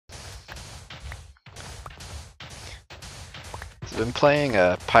been playing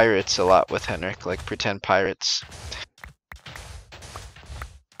pirates a lot with Henrik, like pretend pirates.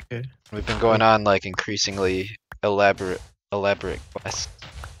 Okay. We've been going on like increasingly elaborate quests.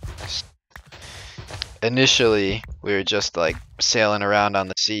 Initially, we were just like sailing around on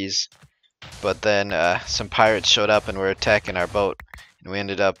the seas, but then some pirates showed up and were attacking our boat, and we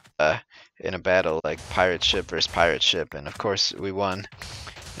ended up in a battle like pirate ship versus pirate ship, and of course we won.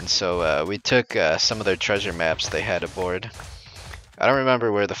 And so we took some of their treasure maps they had aboard. I don't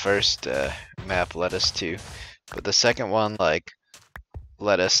remember where the first map led us to, but the second one like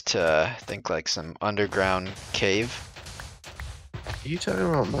led us to I think like some underground cave. Are you talking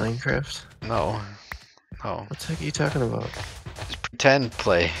about Minecraft? No, no. What the heck are you talking about? Just pretend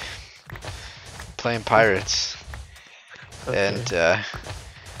playing pirates. Okay.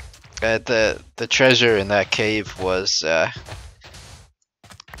 And the treasure in that cave was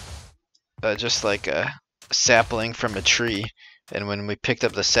just like a sapling from a tree, and when we picked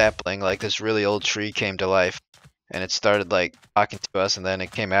up the sapling, like this really old tree came to life, and it started like talking to us, and then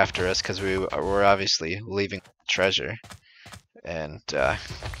it came after us because we were obviously leaving treasure, and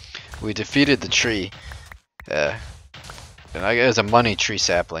we defeated the tree. And it was a money tree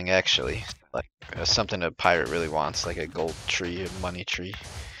sapling actually, like something a pirate really wants, like a gold tree, a money tree.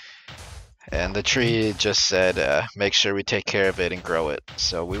 And the tree just said, make sure we take care of it and grow it.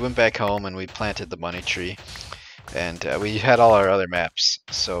 So we went back home and we planted the money tree. And we had all our other maps.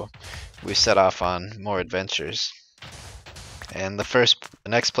 So we set off on more adventures. And the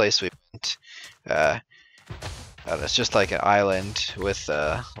next place we went, it's just like an island with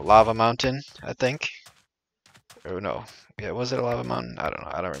a lava mountain, I think. Or no, yeah, was it a lava mountain? I don't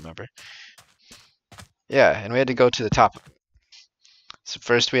know, I don't remember. Yeah, and we had to go to the top. So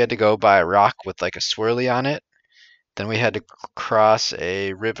first we had to go by a rock with like a swirly on it. Then we had to cross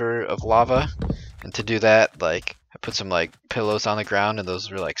a river of lava. And to do that, like, I put some like pillows on the ground, and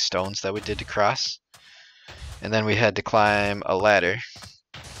those were like stones that we did to cross. And then we had to climb a ladder.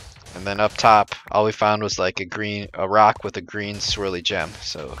 And then up top, all we found was like a rock with a green swirly gem.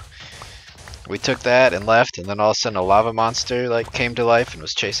 So we took that and left, and then all of a sudden a lava monster like came to life and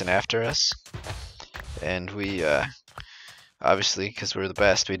was chasing after us. And we obviously, because we're the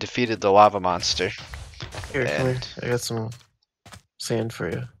best, we defeated the lava monster. Here, come here. I got some sand for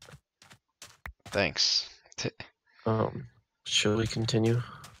you. Thanks. Shall we continue?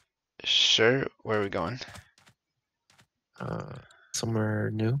 Sure. Where are we going? Somewhere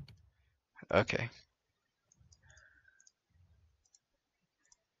new. Okay.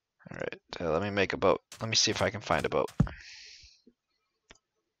 Alright, let me make a boat. Let me see if I can find a boat.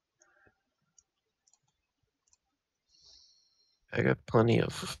 I got plenty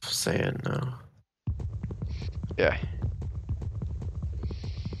of sand now. Yeah.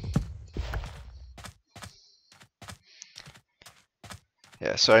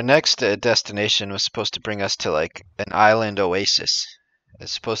 Yeah, so our next destination was supposed to bring us to like an island oasis.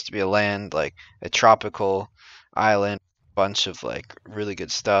 It's supposed to be a land, like a tropical island, bunch of like really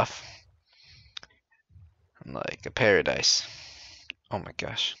good stuff. And like a paradise. Oh my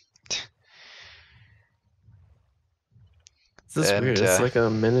gosh. This is weird. It's like a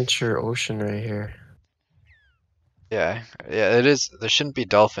miniature ocean right here. Yeah, yeah, it is. There shouldn't be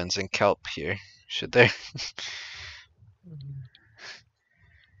dolphins and kelp here, should there?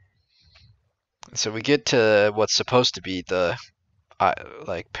 So we get to what's supposed to be the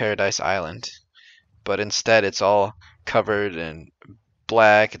like Paradise Island, but instead it's all covered in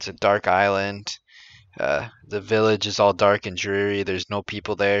black. It's a dark island. The village is all dark and dreary. There's no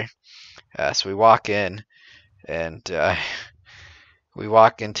people there. So we walk in, and we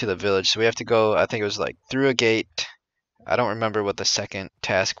walk into the village. So we have to go. I think it was like through a gate. I don't remember what the second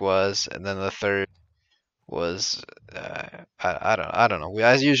task was, and then the third was I don't know.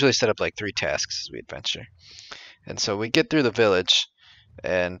 I usually set up like 3 tasks as we adventure, and so we get through the village,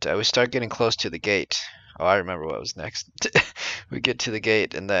 and we start getting close to the gate. Oh, I remember what was next. We get to the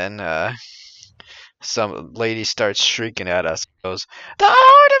gate, and then some lady starts shrieking at us. Goes, "The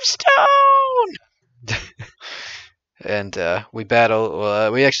Heart of Stone!" And we battle.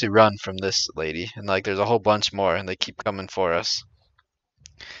 We actually run from this lady, and like there's a whole bunch more, and they keep coming for us.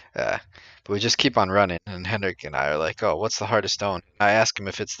 But we just keep on running, and Henrik and I are like, "Oh, what's the Heart of Stone?" I ask him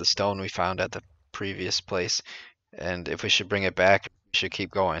if it's the stone we found at the previous place, and if we should bring it back, we should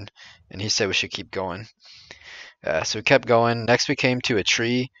keep going. And he said we should keep going. So we kept going. Next, we came to a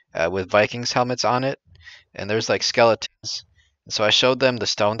tree with Vikings helmets on it, and there's like skeletons. And so I showed them the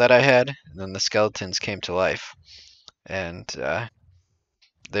stone that I had, and then the skeletons came to life. And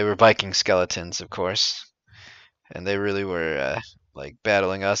they were Viking skeletons, of course, and they really were like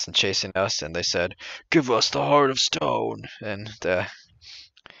battling us and chasing us, and they said, "Give us the heart of stone," and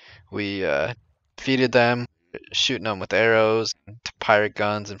we defeated them, shooting them with arrows, pirate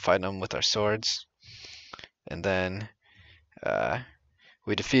guns, and fighting them with our swords. And then uh,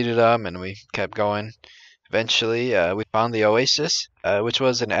 we defeated them, and we kept going. Eventually, we found the oasis, which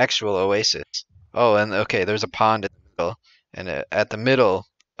was an actual oasis. Oh, and okay, there's a pond in the middle, and at the middle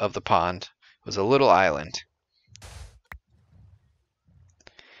of the pond was a little island.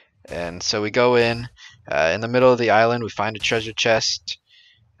 And so we go in the middle of the island, we find a treasure chest,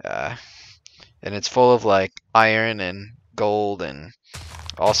 and it's full of like iron and gold and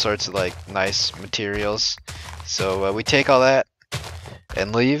all sorts of like nice materials. So we take all that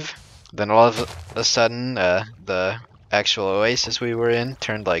and leave. Then all of a sudden, the actual oasis we were in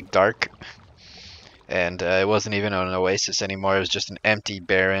turned like dark, and it wasn't even an oasis anymore. It was just an empty,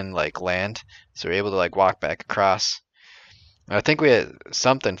 barren like land. So we were able to like walk back across. And I think we had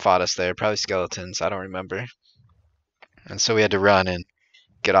something fought us there, probably skeletons. I don't remember. And so we had to run and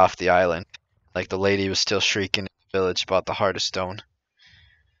get off the island. Like the lady was still shrieking in the village about the heart of stone.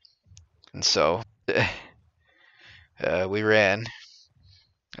 And so we ran.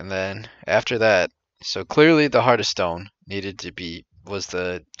 And then after that, so clearly the heart of stone was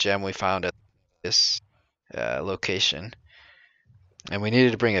the gem we found at this location. And we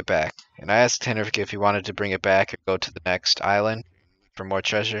needed to bring it back. And I asked Henrik if he wanted to bring it back or go to the next island for more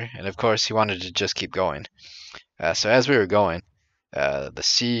treasure. And of course, he wanted to just keep going. So as we were going, the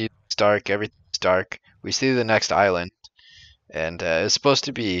sea was dark, everything was dark. We see the next island, and it was supposed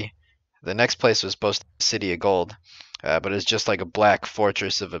to be the next place was supposed to be a city of gold, but it's just like a black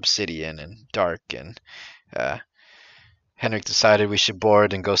fortress of obsidian and dark. And Henrik decided we should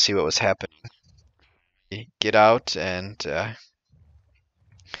board and go see what was happening. We get out, and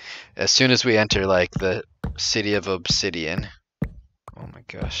as soon as we enter like the city of obsidian, oh my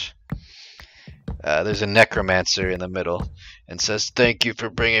gosh. There's a necromancer in the middle and says, "Thank you for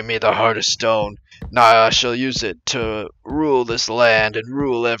bringing me the heart of stone. Now I shall use it to rule this land and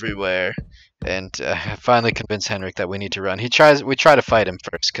rule everywhere." And finally convince Henrik that we need to run. We try to fight him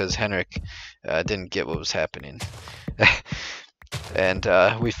first because Henrik didn't get what was happening. And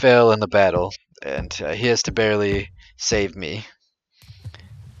we fail in the battle, and he has to barely save me.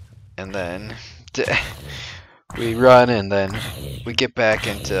 And then we run, and then we get back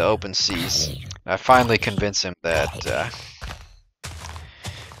into open seas. I finally convince him that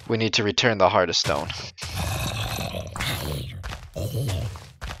we need to return the heart of stone.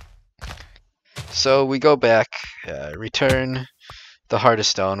 So we go back, return the heart of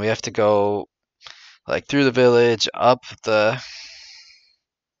stone. We have to go like through the village, up the,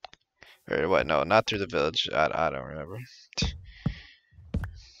 or what? No, not through the village. I don't remember.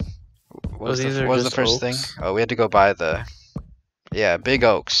 What was the first thing? Oh, we had to go by the, yeah, big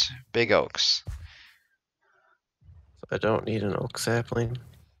oaks. Big oaks. I don't need an oak sapling.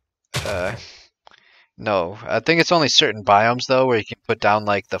 No. I think it's only certain biomes though where you can put down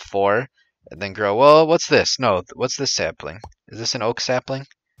like the 4 and then grow. Well, what's this? No, what's this sapling? Is this an oak sapling?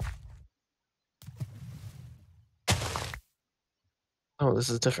 Oh, this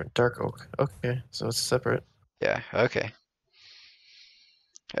is different. Dark oak. Okay, so it's separate. Yeah, okay.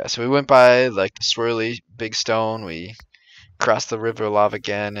 Yeah, so we went by like the swirly big stone. We crossed the river lava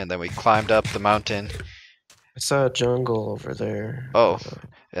again, and then we climbed up the mountain. I saw a jungle over there. Oh,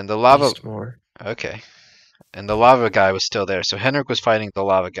 and the lava. East more. Okay. And the lava guy was still there. So Henrik was fighting the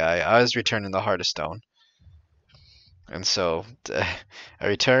lava guy. I was returning the heart of stone. And so I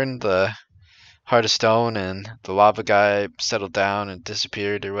returned the heart of stone, and the lava guy settled down and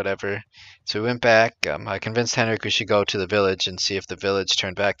disappeared or whatever. So we went back. I convinced Henrik we should go to the village and see if the village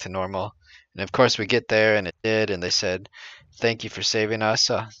turned back to normal. And of course we get there, and it did. And they said, "Thank you for saving us."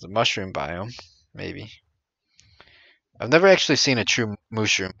 The mushroom biome, maybe. I've never actually seen a true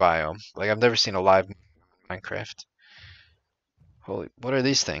mushroom biome. Like, I've never seen a live Minecraft. Holy, what are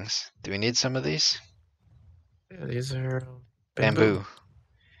these things? Do we need some of these? Yeah, these are bamboo.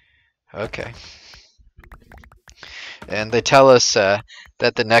 Okay. And they tell us that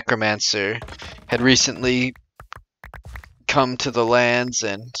the necromancer had recently come to the lands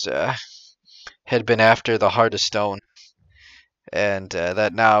and had been after the heart of stone, and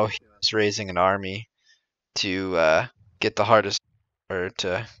that now he was raising an army to get the heart of, or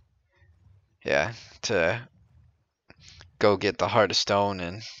to, yeah, to go get the heart of stone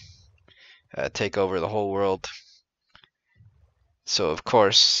and take over the whole world. So of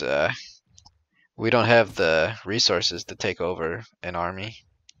course we don't have the resources to take over an army.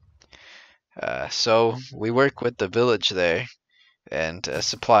 So we work with the village there and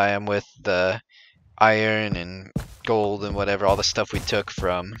supply them with the iron and gold and whatever, all the stuff we took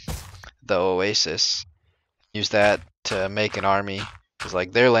from the Oasis. Use that to make an army, because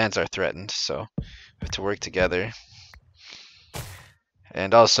like their lands are threatened, so we have to work together.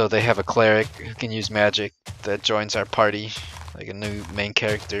 And also they have a cleric who can use magic that joins our party, like a new main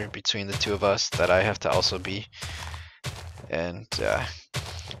character between the two of us that I have to also be. And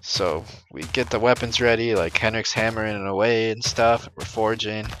so we get the weapons ready, like Henrik's hammering away and stuff. We're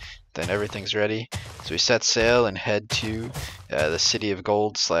forging, then everything's ready. So we set sail and head to the city of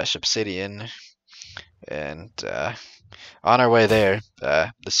gold / obsidian. And on our way there,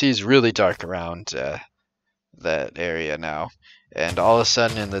 the sea's really dark around that area now. And all of a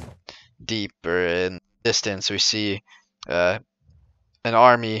sudden in the deep or in distance we see an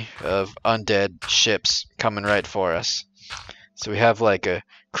army of undead ships coming right for us. So we have like a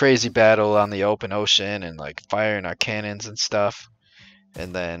crazy battle on the open ocean and like firing our cannons and stuff.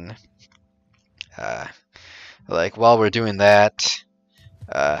 And then like while we're doing that,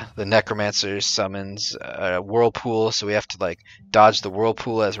 the necromancer summons a whirlpool, so we have to like dodge the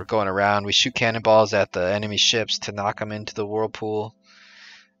whirlpool as we're going around. We shoot cannonballs at the enemy ships to knock them into the whirlpool.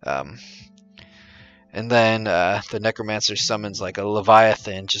 And then the necromancer summons like a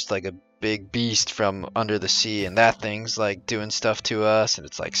leviathan, just like a big beast from under the sea, and that thing's like doing stuff to us, and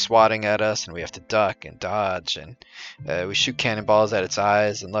it's like swatting at us, and we have to duck and dodge, and we shoot cannonballs at its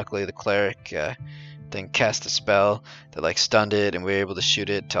eyes, and luckily the cleric then cast a spell that like stunned it, and we were able to shoot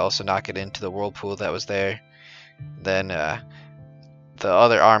it to also knock it into the whirlpool that was there. Then the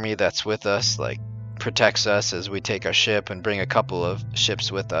other army that's with us like protects us as we take our ship and bring a couple of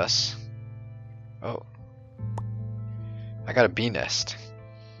ships with us. Oh, I got a bee nest.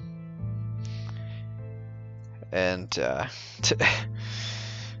 And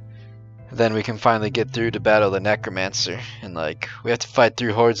then we can finally get through to battle the necromancer, and like we have to fight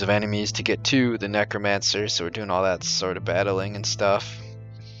through hordes of enemies to get to the necromancer, so we're doing all that sort of battling and stuff.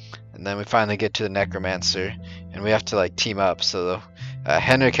 And then we finally get to the necromancer, and we have to like team up. So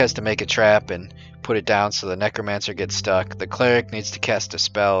Henrik has to make a trap and put it down so the necromancer gets stuck. The cleric needs to cast a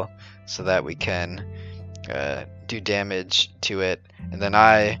spell so that we can do damage to it. And then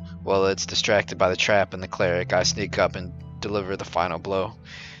while it's distracted by the trap and the cleric, I sneak up and deliver the final blow.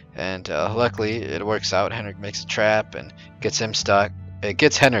 And luckily it works out. Henrik makes a trap and gets him stuck. It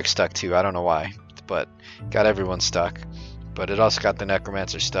gets Henrik stuck too, I don't know why, but got everyone stuck. But it also got the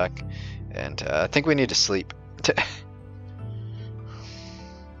necromancer stuck. And I think we need to sleep.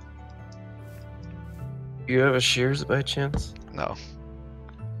 You have a shears by chance? No.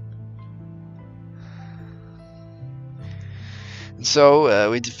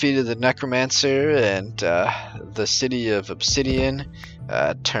 So we defeated the necromancer, and the city of Obsidian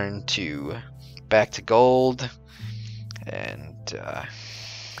turned back to gold, and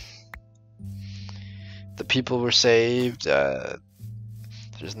the people were saved.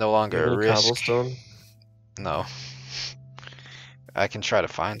 There's no longer a risk. Cobblestone? No. I can try to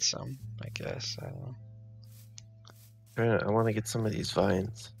find some, I guess. I don't know. I want to get some of these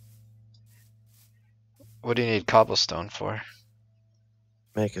vines. What do you need cobblestone for?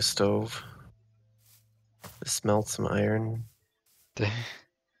 Make a stove. Smelt some iron.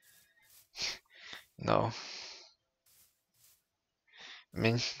 No. I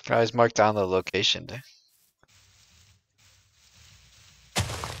mean, can always mark down the location.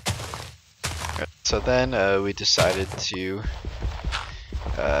 So then we decided to,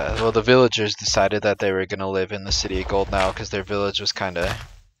 well, the villagers decided that they were going to live in the City of Gold now because their village was kind of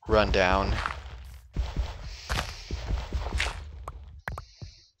run down.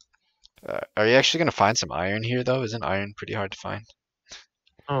 Are you actually going to find some iron here, though? Isn't iron pretty hard to find?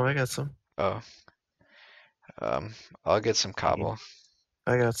 Oh, I got some. Oh. I'll get some cobble.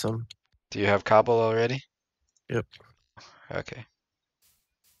 I got some. Do you have cobble already? Yep. Okay.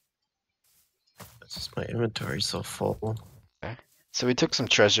 It's just my inventory's so full. Okay. So we took some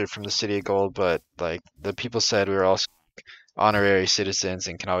treasure from the City of Gold, but like the people said we were also honorary citizens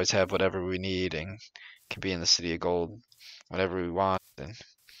and can always have whatever we need and can be in the City of Gold whenever we want. And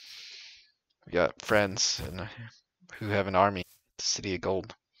we got friends who have an army in the City of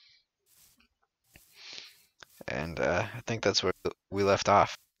Gold. And I think that's where we left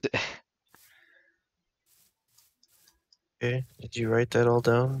off. Okay, did you write that all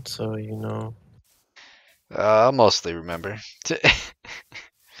down so you know? I'll mostly remember.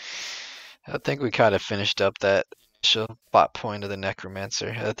 I think we kind of finished up that initial plot point of the necromancer.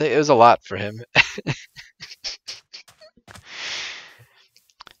 I think it was a lot for him.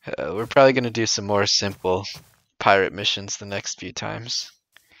 We're probably going to do some more simple pirate missions the next few times.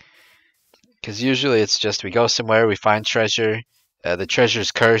 Because usually it's just we go somewhere, we find treasure, the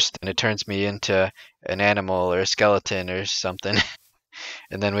treasure's cursed and it turns me into an animal or a skeleton or something,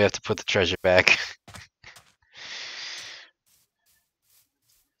 and then we have to put the treasure back.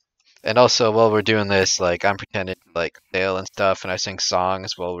 And also, while we're doing this, like I'm pretending to like sail and stuff, and I sing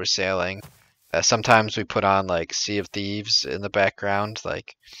songs while we're sailing. Sometimes we put on like Sea of Thieves in the background.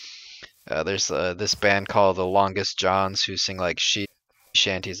 Like there's this band called the Longest Johns who sing like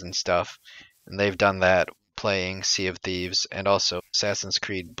shanties and stuff, and they've done that playing Sea of Thieves and also Assassin's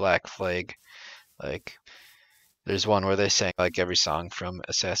Creed Black Flag. Like there's one where they sang like every song from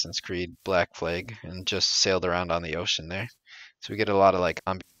Assassin's Creed Black Flag and just sailed around on the ocean there. So we get a lot of like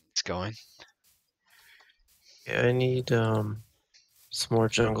ambience going. Yeah, I need some more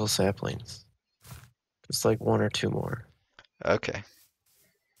jungle saplings. Just like one or two more. Okay.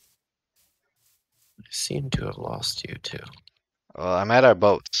 I seem to have lost you too. Well, I'm at our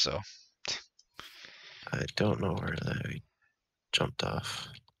boat, so. I don't know where they jumped off.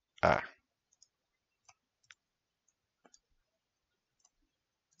 Ah.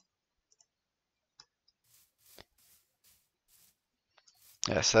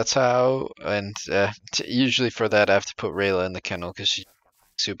 Yes, that's how. And usually for that, I have to put Rayla in the kennel because she's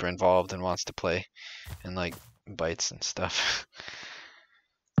super involved and wants to play and like bites and stuff.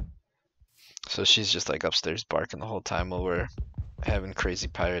 So she's just like upstairs barking the whole time while we're having crazy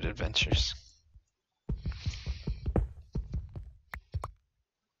pirate adventures.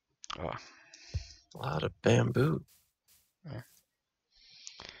 Oh. A lot of bamboo. Yeah.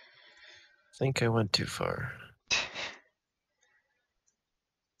 I think I went too far.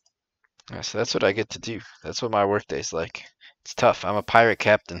 Yeah, so that's what I get to do. That's what my workday's like. It's tough. I'm a pirate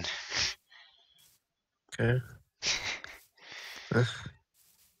captain. Okay.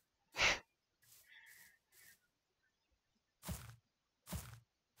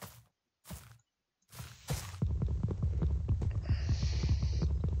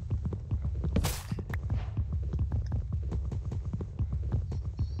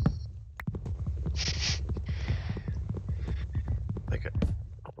 Like a,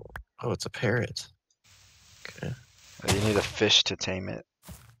 oh, it's a parrot. Okay. You need a fish to tame it.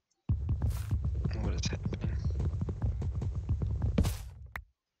 What is happening?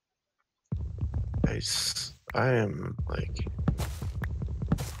 I am like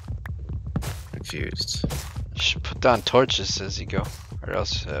confused. You should put down torches as you go, or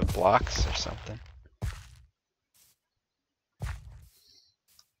else blocks or something.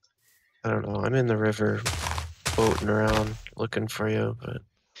 I don't know. I'm in the river, boating around, looking for you, but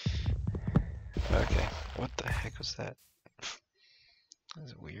Okay, what the heck was that?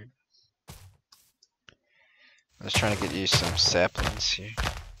 That's weird. I was trying to get you some saplings here.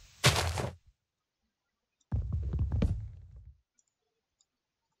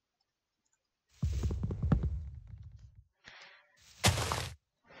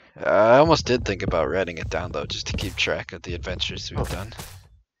 I almost did think about writing it down though, just to keep track of the adventures we've done.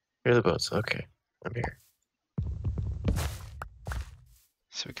 Here are the boats. Okay, I'm here.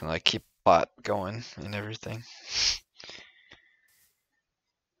 So we can like keep plot going and everything.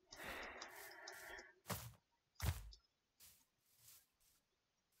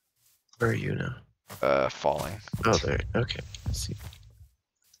 Where are you now? Falling. Oh, there. Okay, I see.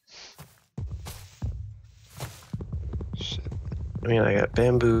 Shit. I mean, I got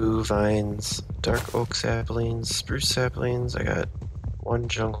bamboo vines, dark oak saplings, spruce saplings. I got one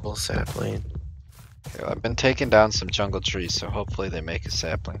jungle sapling. Okay, well, I've been taking down some jungle trees, so hopefully they make a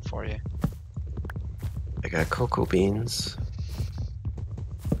sapling for you. I got cocoa beans.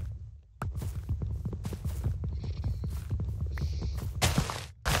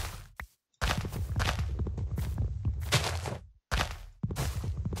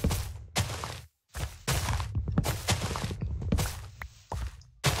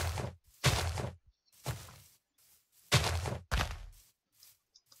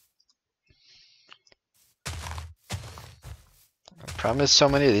 The problem is so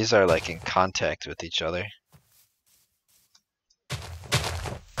many of these are like in contact with each other.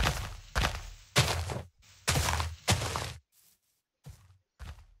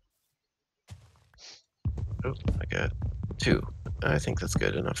 Oh, I got two. I think that's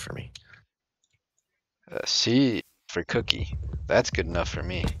good enough for me. C for cookie. That's good enough for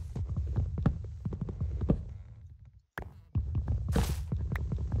me.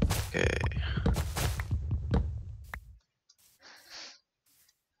 Okay.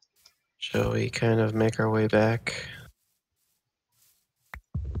 Shall we kind of make our way back?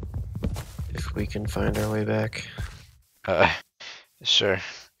 If we can find our way back. Sure.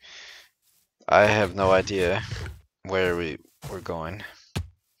 I have no idea where we're going.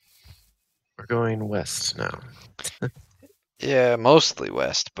 We're going west now. Yeah, mostly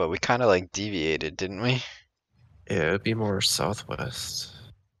west, but we kind of like deviated, didn't we? Yeah, it'd be more southwest.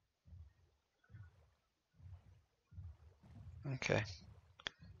 Okay.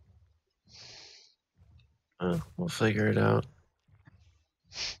 We'll figure it out.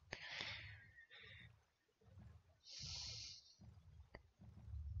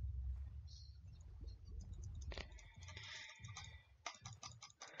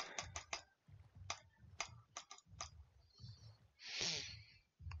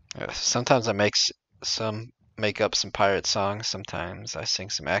 Sometimes I make up some pirate songs. Sometimes I sing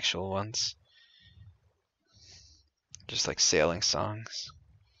some actual ones, just like sailing songs.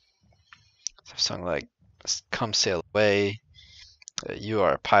 I've sung like "Come Sail Away," "You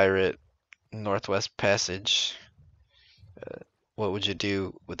Are a Pirate," "Northwest Passage." What would you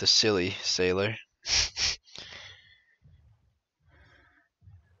do with a silly sailor?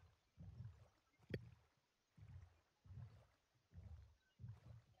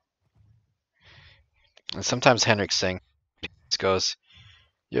 And sometimes Henrik sings goes,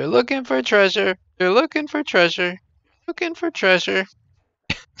 "You're looking for treasure. You're looking for treasure. Looking for treasure."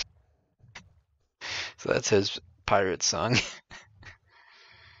 So that's his pirate song.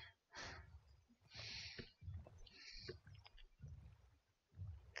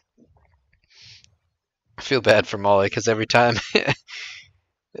 I feel bad for Molly because every time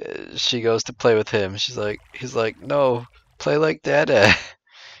she goes to play with him, he's like, no, play like Dada.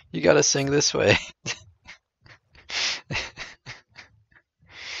 You gotta sing this way.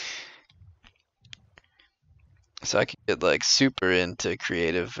 So I could get like super into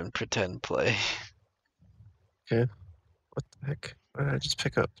creative and pretend play. Okay. What the heck? What did I just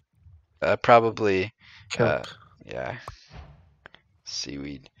pick up? Probably, uh, Kelp. yeah,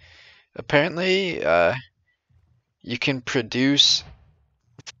 seaweed. Apparently, you can produce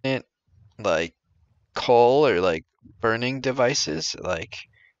it like coal or like burning devices, like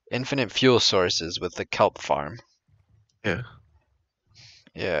infinite fuel sources with the kelp farm. Yeah.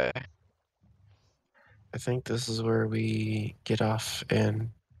 Yeah, I think this is where we get off and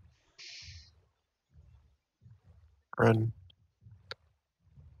run.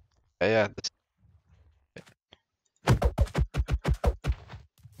 yeah.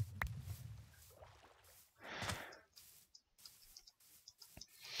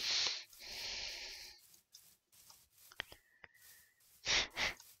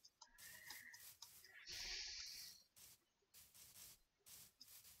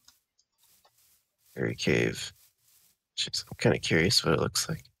 Fairy cave. I'm kind of curious what it looks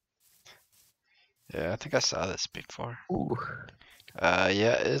like. Yeah, I think I saw this before. Ooh.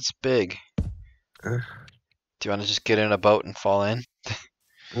 Yeah, it's big. Uh, Do you want to just get in a boat and fall in?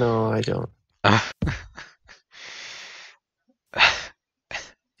 no, I don't.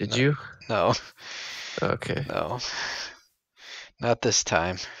 Did No, you? no, Okay. no, not this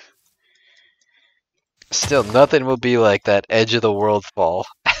time. Still, nothing will be like that edge of the world fall,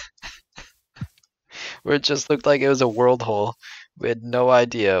 where it just looked like it was a world hole. We had no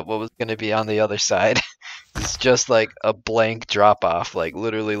idea what was going to be on the other side. It's just like a blank drop off, like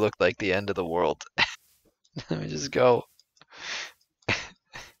literally looked like the end of the world. Let me just go.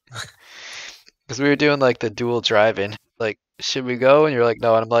 Because we were doing like the dual driving. Like, should we go? And you're like,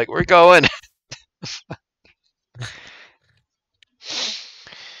 no. And I'm like, we're going.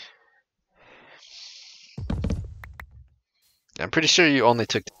 I'm pretty sure you only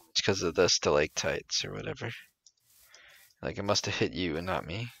took damage because of the stalactites or whatever. Like, it must have hit you and not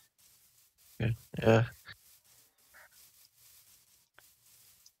me. Yeah. Yeah.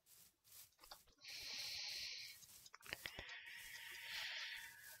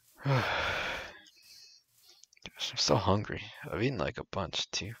 Gosh, I'm so hungry. I've eaten like a bunch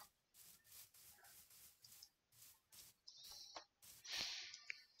too.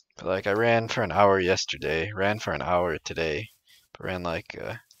 But like, I ran for an hour yesterday, ran for an hour today, but ran like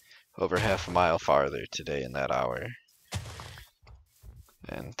over half a mile farther today in that hour.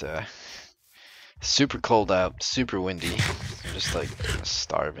 And super cold out, super windy. I'm just like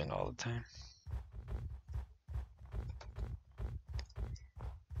starving all the time.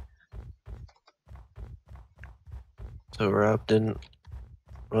 So Rob didn't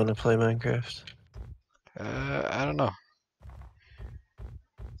want to play Minecraft? I don't know.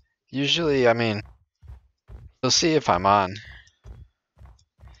 Usually, I mean, he'll see if I'm on.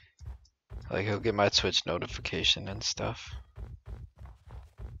 Like, he'll get my Twitch notification and stuff.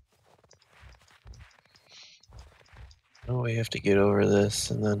 Oh, we have to get over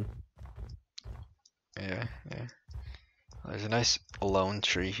this and then. Yeah, yeah. There's a nice lone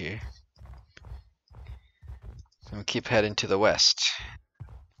tree here. And we keep heading to the west.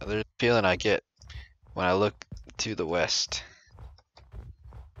 There's a feeling I get when I look to the west.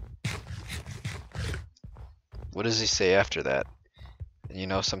 What does he say after that? You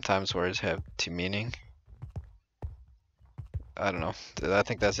know, sometimes words have two meaning. I don't know. I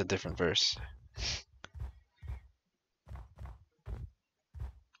think that's a different verse.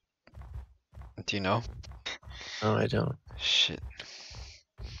 Do you know? No, I don't. Shit.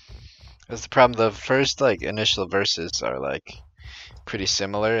 That's the problem. The first like initial verses are like pretty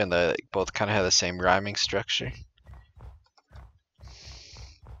similar, and they like, both kind of have the same rhyming structure.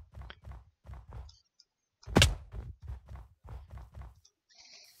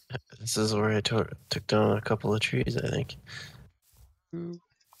 This is where I took down a couple of trees, I think. Do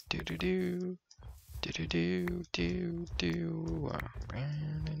do do do do do do do.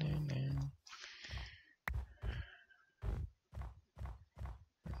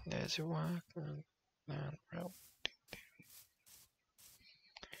 As you walk down the road.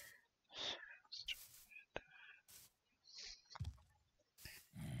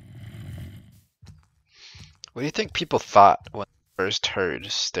 What do you think people thought when they first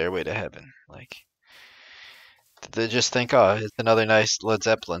heard "Stairway to Heaven"? Like, did they just think, "Oh, it's another nice Led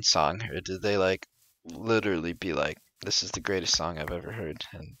Zeppelin song," or did they like literally be like, "This is the greatest song I've ever heard,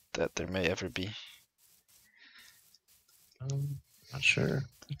 and that there may ever be"? Not sure.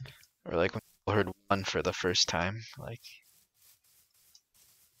 Or like when people heard "One" for the first time, like,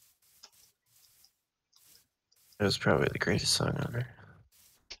 It was probably the greatest song ever.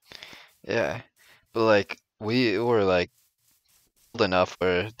 yeah. But like we were like old enough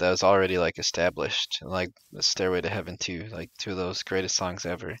where that was already like established, and like the Stairway to Heaven too, like two of those greatest songs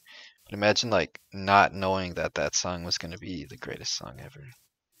ever. But imagine like not knowing that that song was gonna be the greatest song ever.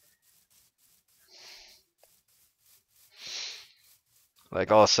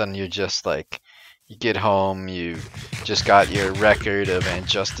 Like all of a sudden you're just like you get home, you just got your record of And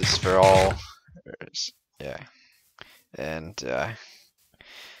Justice for All. Yeah. And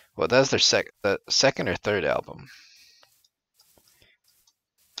well, that's their the second or third album.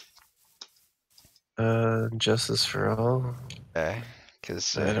 Justice for All.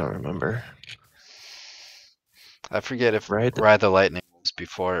 Because I don't remember. I forget if Ride the, Ride the Lightning was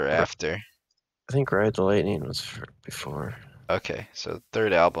before or Ri- after. I think Ride the Lightning was before. Okay, so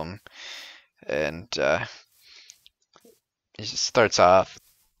third album, and it just starts off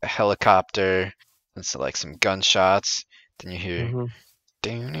a helicopter, and so like some gunshots. Then you hear hmm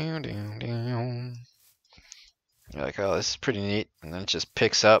ding ding ding ding. You're like, oh, this is pretty neat. And then it just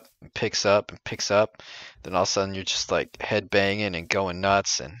picks up and picks up and picks up. Then all of a sudden you're just like head banging and going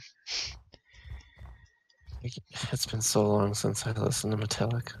nuts. And It's been so long since I listened to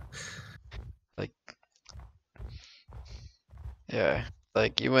Metallica. like, yeah,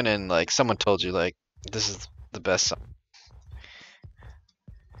 like you went in, like someone told you, like, this is the best song.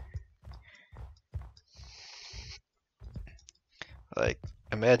 Like,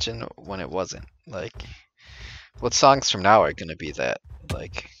 imagine when it wasn't. Like, what songs from now are gonna be that?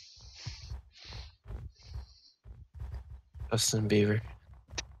 Like, Justin Bieber.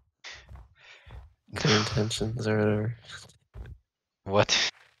 Good Intentions or whatever.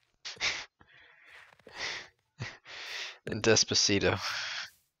 what? In Despacito.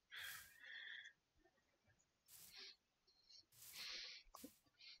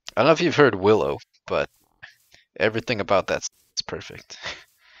 I don't know if you've heard Willow, but everything about that is perfect.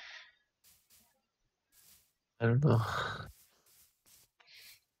 I don't know.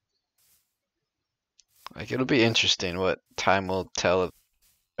 Like, it'll be interesting what time will tell.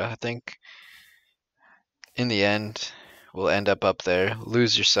 I think in the end, we'll end up there.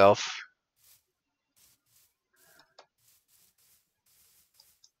 Lose Yourself.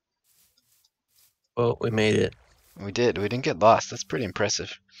 Well, we made it. We did. We didn't get lost. That's pretty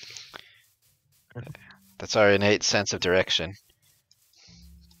impressive. That's our innate sense of direction.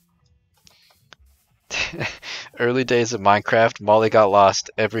 Early days of Minecraft, Molly got lost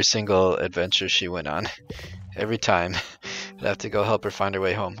every single adventure she went on. Every time. I'd have to go help her find her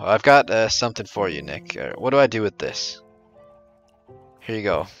way home. I've got something for you, Nick. What do I do with this? Here you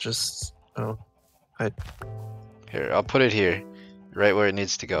go. Just Here, I'll put it here. Right where it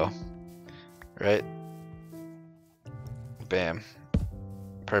needs to go. Right? Bam.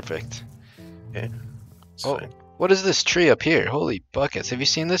 Perfect. okay. It's Oh, fine. what is this tree up here? Holy buckets. Have you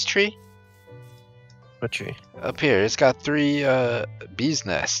seen this tree? What tree? Up here. It's got three bees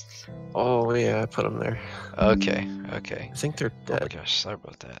nests. Oh yeah, I put them there. Okay, okay. I think they're Oh my dead. gosh, sorry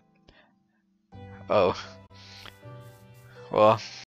about that. Oh. Well,